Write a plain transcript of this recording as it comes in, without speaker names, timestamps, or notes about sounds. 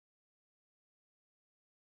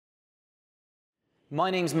My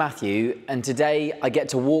name's Matthew, and today I get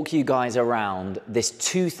to walk you guys around this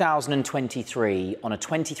 2023 on a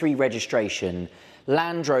 23 registration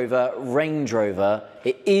Land Rover Range Rover.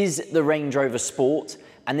 It is the Range Rover Sport,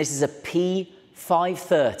 and this is a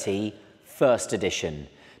P530 First Edition.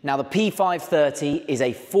 Now the P530 is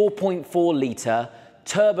a 4.4 litre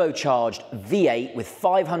turbocharged V8 with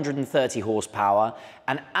 530 horsepower,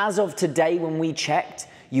 and as of today when we checked,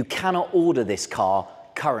 you cannot order this car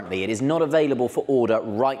currently. It is not available for order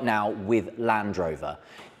right now with Land Rover.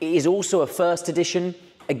 It is also a first edition,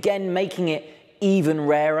 again making it even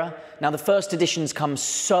rarer. Now the first editions come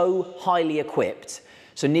so highly equipped,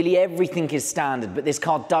 so nearly everything is standard, but this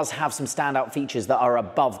car does have some standout features that are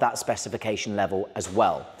above that specification level as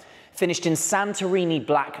well. Finished in Santorini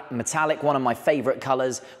Black metallic, one of my favorite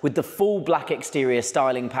colors, with the full black exterior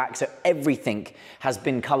styling pack, so everything has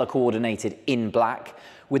been color coordinated in black.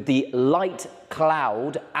 With the light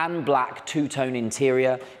cloud and black two-tone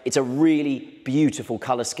interior, it's a really beautiful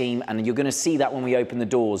color scheme, and you're gonna see that when we open the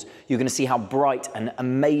doors. You're gonna see how bright and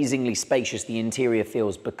amazingly spacious the interior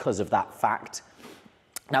feels because of that fact.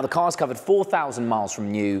 Now the car's covered 4,000 miles from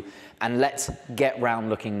new, and let's get around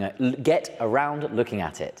looking at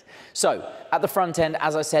it. So at the front end,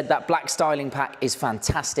 as I said, that black styling pack is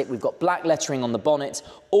fantastic. We've got black lettering on the bonnet,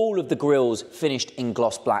 all of the grills finished in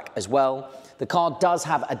gloss black as well. The car does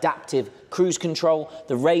have adaptive cruise control.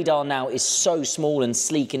 The radar now is so small and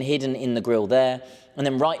sleek and hidden in the grille there. And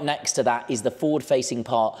then right next to that is the forward-facing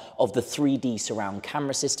part of the 3D surround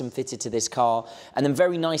camera system fitted to this car. And then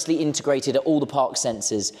very nicely integrated at all the park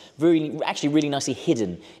sensors, actually really nicely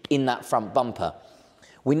hidden in that front bumper.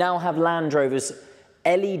 We now have Land Rover's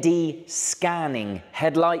LED scanning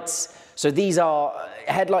headlights. So these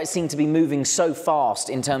headlights seem to be moving so fast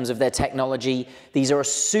in terms of their technology. These are a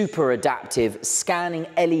super adaptive scanning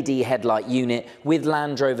LED headlight unit with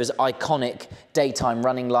Land Rover's iconic daytime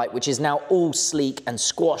running light, which is now all sleek and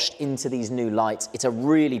squashed into these new lights. It's a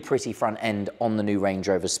really pretty front end on the new Range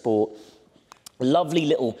Rover Sport. Lovely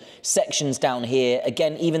little sections down here.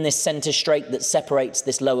 Again, even this center straight that separates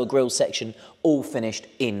this lower grille section, all finished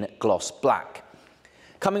in gloss black.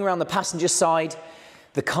 Coming around the passenger side,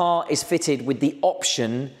 the car is fitted with the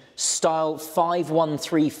option style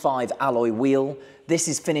 5135 alloy wheel. This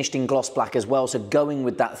is finished in gloss black as well, so going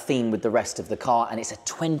with that theme with the rest of the car, and it's a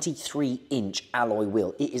 23-inch alloy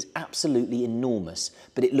wheel. It is absolutely enormous,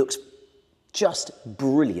 but it looks just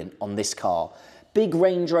brilliant on this car. Big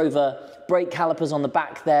Range Rover brake calipers on the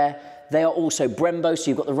back there. They are also Brembo,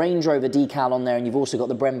 so you've got the Range Rover decal on there, and you've also got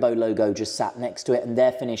the Brembo logo just sat next to it, and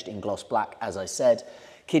they're finished in gloss black, as I said.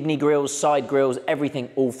 Kidney grills, side grills, everything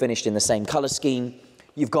all finished in the same color scheme.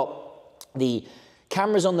 You've got the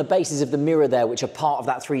cameras on the bases of the mirror there, which are part of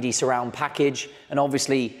that 3D surround package, and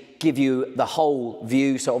obviously give you the whole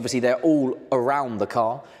view. So obviously they're all around the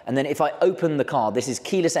car. And then if I open the car, this is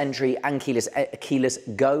keyless entry and keyless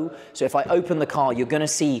go. So if I open the car, you're gonna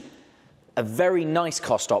see a very nice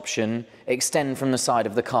cost option extend from the side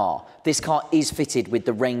of the car. This car is fitted with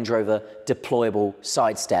the Range Rover deployable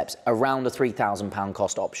side steps, around a £3,000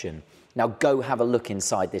 cost option. Now go have a look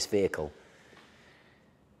inside this vehicle.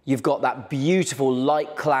 You've got that beautiful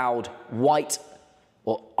light cloud white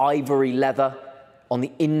or ivory leather on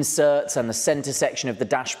the inserts and the center section of the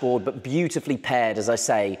dashboard, but beautifully paired, as I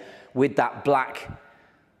say, with that black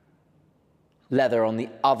leather on the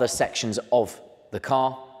other sections of the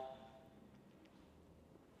car.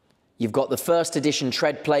 You've got the first edition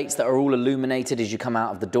tread plates that are all illuminated as you come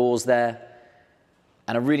out of the doors there.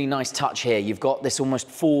 And a really nice touch here. You've got this almost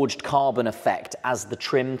forged carbon effect as the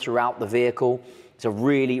trim throughout the vehicle. It's a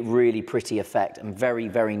really, really pretty effect and very,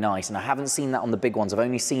 very nice. And I haven't seen that on the big ones. I've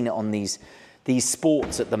only seen it on these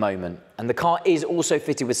sports at the moment. And the car is also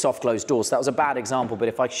fitted with soft closed doors. So that was a bad example, but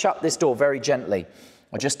if I shut this door very gently,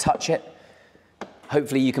 I'll just touch it.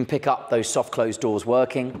 Hopefully you can pick up those soft closed doors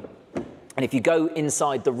working. And if you go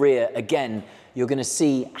inside the rear, again, you're gonna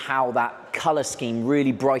see how that color scheme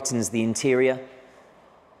really brightens the interior.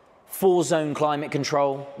 4-zone climate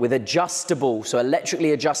control with adjustable, so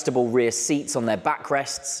electrically adjustable rear seats on their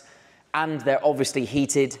backrests, and they're obviously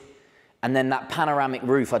heated. And then that panoramic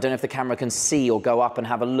roof, I don't know if the camera can see or go up and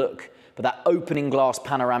have a look, but that opening glass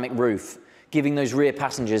panoramic roof, giving those rear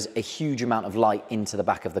passengers a huge amount of light into the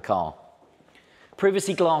back of the car.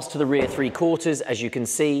 Privacy glass to the rear 3/4, as you can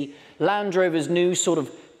see. Land Rover's new sort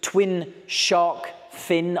of twin shark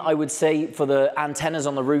fin, I would say, for the antennas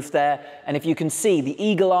on the roof there. And if you can see, the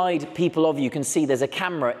eagle-eyed people of you can see there's a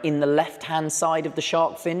camera in the left-hand side of the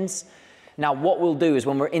shark fins. Now, what we'll do is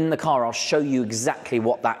when we're in the car, I'll show you exactly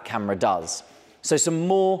what that camera does. So some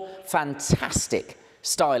more fantastic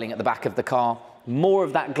styling at the back of the car. More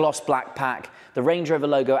of that gloss black pack, The Range Rover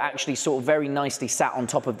logo actually sort of very nicely sat on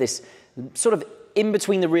top of this sort of in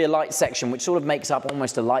between the rear light section, which sort of makes up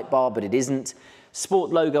almost a light bar, but it isn't.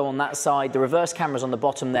 Sport logo on that side, the reverse cameras on the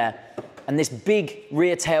bottom there, and this big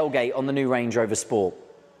rear tailgate on the new Range Rover Sport.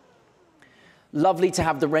 Lovely to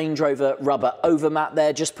have the Range Rover rubber overmat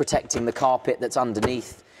there, just protecting the carpet that's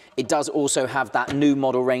underneath. It does also have that new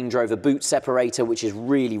model Range Rover boot separator, which is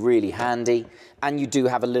really, really handy. And you do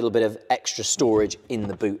have a little bit of extra storage in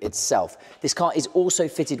the boot itself. This car is also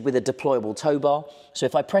fitted with a deployable tow bar. So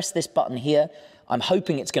if I press this button here, I'm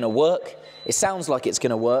hoping it's going to work. It sounds like it's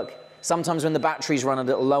going to work. Sometimes when the batteries run a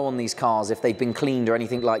little low on these cars, if they've been cleaned or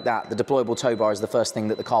anything like that, the deployable tow bar is the first thing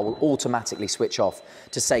that the car will automatically switch off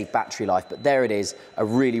to save battery life. But there it is, a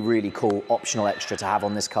really, really cool optional extra to have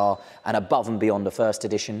on this car and above and beyond the first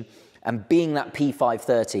edition. And being that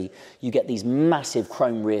P530, you get these massive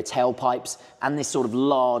chrome rear tailpipes and this sort of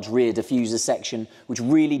large rear diffuser section, which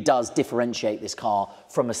really does differentiate this car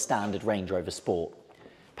from a standard Range Rover Sport.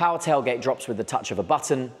 Power tailgate drops with the touch of a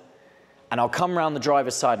button. And I'll come around the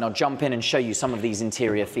driver's side and I'll jump in and show you some of these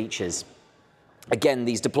interior features. Again,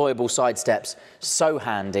 these deployable side steps, so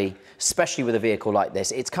handy, especially with a vehicle like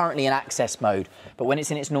this. It's currently in access mode, but when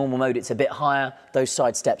it's in its normal mode, it's a bit higher. Those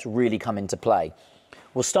side steps really come into play.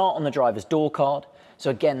 We'll start on the driver's door card. So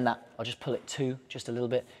again, I'll just pull it to just a little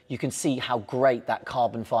bit. You can see how great that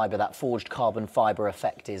carbon fiber, that forged carbon fiber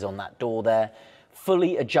effect is on that door there.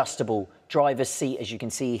 Fully adjustable driver's seat, as you can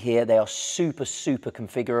see here. They are super, super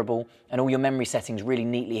configurable, and all your memory settings really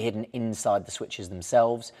neatly hidden inside the switches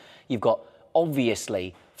themselves. You've got,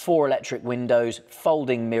 obviously, 4 electric windows,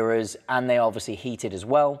 folding mirrors, and they are obviously heated as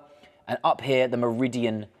well. And up here, the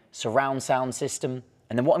Meridian surround sound system.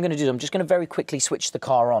 And then what I'm going to do is I'm just going to very quickly switch the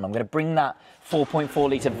car on. I'm going to bring that 4.4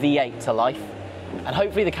 litre V8 to life, and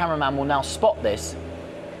hopefully the cameraman will now spot this.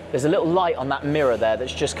 There's a little light on that mirror there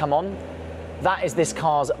that's just come on. That is this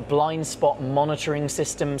car's blind spot monitoring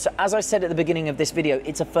system. So as I said at the beginning of this video,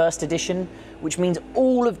 it's a first edition, which means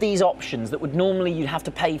all of these options that would normally you'd have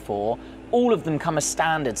to pay for, all of them come as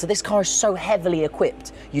standard. So this car is so heavily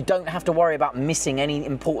equipped, you don't have to worry about missing any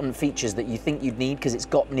important features that you think you'd need because it's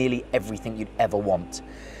got nearly everything you'd ever want.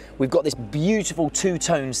 We've got this beautiful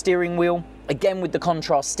two-tone steering wheel, again with the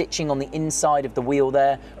contrast stitching on the inside of the wheel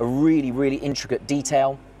there, a really, really intricate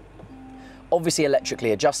detail. Obviously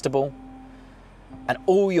electrically adjustable. And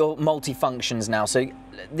all your multi-functions now. So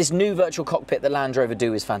this new virtual cockpit that Land Rover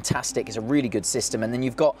do is fantastic. It's a really good system. And then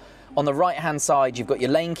you've got, on the right-hand side, you've got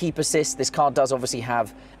your lane keep assist. This car does obviously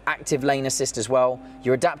have active lane assist as well,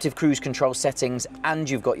 your adaptive cruise control settings, and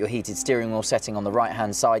you've got your heated steering wheel setting on the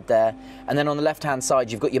right-hand side there. And then on the left-hand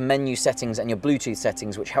side, you've got your menu settings and your Bluetooth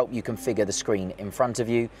settings, which help you configure the screen in front of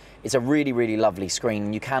you. It's a really, really lovely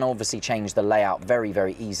screen. You can obviously change the layout very,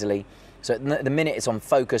 very easily. So at the minute it's on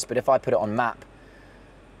focus, but if I put it on map,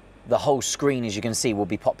 the whole screen, as you can see, will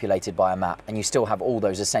be populated by a map, and you still have all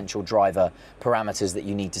those essential driver parameters that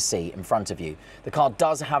you need to see in front of you. The car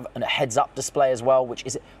does have a heads-up display as well, which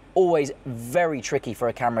is always very tricky for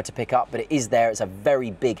a camera to pick up, but it is there. It's a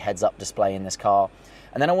very big heads-up display in this car.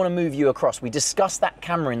 And then I want to move you across. We discussed that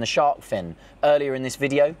camera in the shark fin earlier in this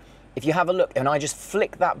video. If you have a look, and I just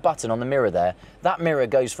flick that button on the mirror there, that mirror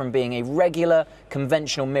goes from being a regular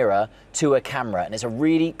conventional mirror to a camera, and it's a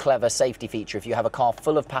really clever safety feature if you have a car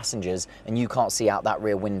full of passengers and you can't see out that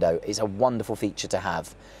rear window. It's a wonderful feature to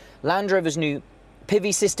have. Land Rover's new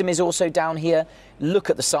PIVI system is also down here. Look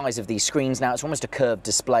at the size of these screens now. It's almost a curved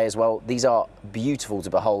display as well. These are beautiful to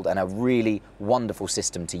behold and a really wonderful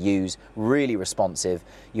system to use, really responsive.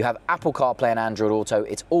 You have Apple CarPlay and Android Auto.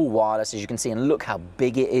 It's all wireless, as you can see, and look how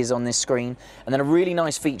big it is on this screen. And then a really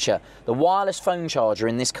nice feature, the wireless phone charger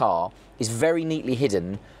in this car is very neatly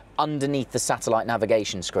hidden underneath the satellite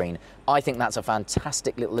navigation screen. I think that's a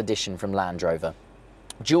fantastic little addition from Land Rover.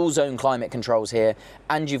 Dual zone climate controls here,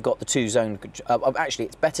 and you've got the 2-zone, actually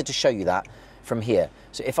it's better to show you that from here.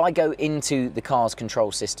 So if I go into the car's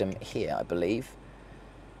control system here, I believe,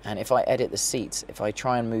 and if I edit the seats, if I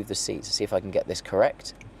try and move the seats to see if I can get this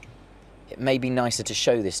correct, it may be nicer to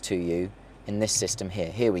show this to you in this system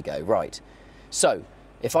here. Here we go, right. So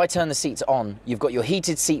if I turn the seats on, you've got your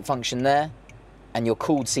heated seat function there and your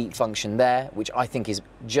cooled seat function there, which I think is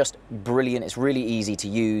just brilliant. It's really easy to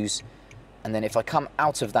use. And then if I come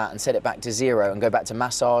out of that and set it back to 0 and go back to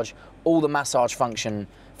massage, all the massage function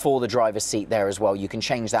for the driver's seat there as well. You can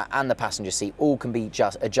change that, and the passenger seat all can be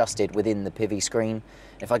just adjusted within the PIVI screen.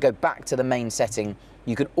 If I go back to the main setting,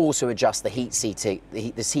 you can also adjust the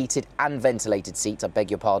heated and ventilated seats, I beg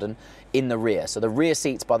your pardon, in the rear. So the rear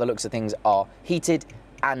seats, by the looks of things, are heated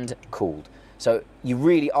and cooled. So you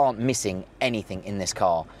really aren't missing anything in this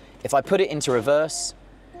car. If I put it into reverse,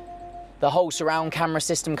 The whole surround camera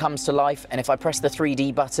system comes to life, and if I press the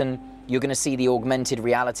 3D button, you're going to see the augmented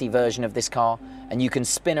reality version of this car, and you can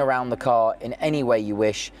spin around the car in any way you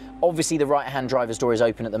wish. Obviously the right-hand driver's door is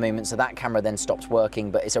open at the moment, so that camera then stops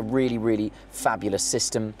working, but it's a really, really fabulous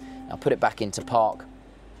system. I'll put it back into park.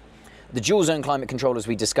 The dual zone climate control, as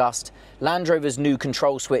we discussed. Land Rover's new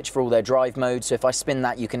control switch for all their drive modes. So if I spin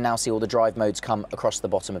that, you can now see all the drive modes come across the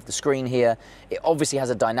bottom of the screen here. It obviously has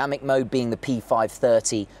a dynamic mode, being the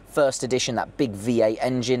P530 first edition, that big V8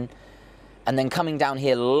 engine. And then coming down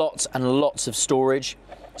here, lots and lots of storage.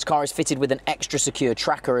 This car is fitted with an extra secure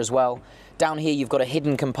tracker as well. Down here, you've got a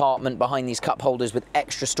hidden compartment behind these cup holders with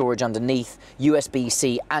extra storage underneath,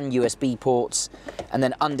 USB-C and USB ports. And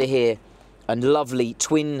then under here, a lovely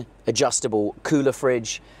twin adjustable cooler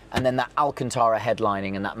fridge, and then that Alcantara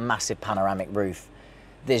headlining and that massive panoramic roof.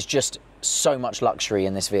 There's just so much luxury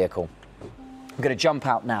in this vehicle. I'm going to jump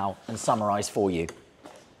out now and summarize for you.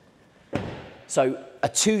 So a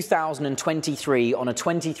 2023 on a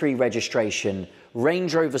 23 registration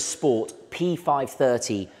Range Rover Sport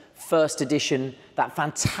P530 first edition, that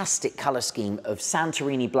fantastic color scheme of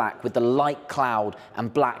Santorini Black with the light cloud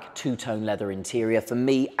and black two-tone leather interior. For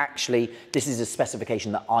me, actually, this is a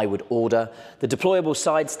specification that I would order. The deployable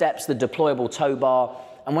side steps, the deployable tow bar,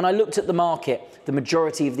 and when I looked at the market, the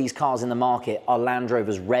majority of these cars in the market are Land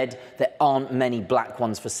Rovers red. There aren't many black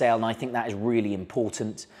ones for sale, and I think that is really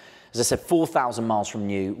important. As I said, 4,000 miles from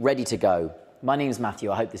new, ready to go. My name is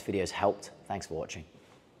Matthew. I hope this video has helped. Thanks for watching.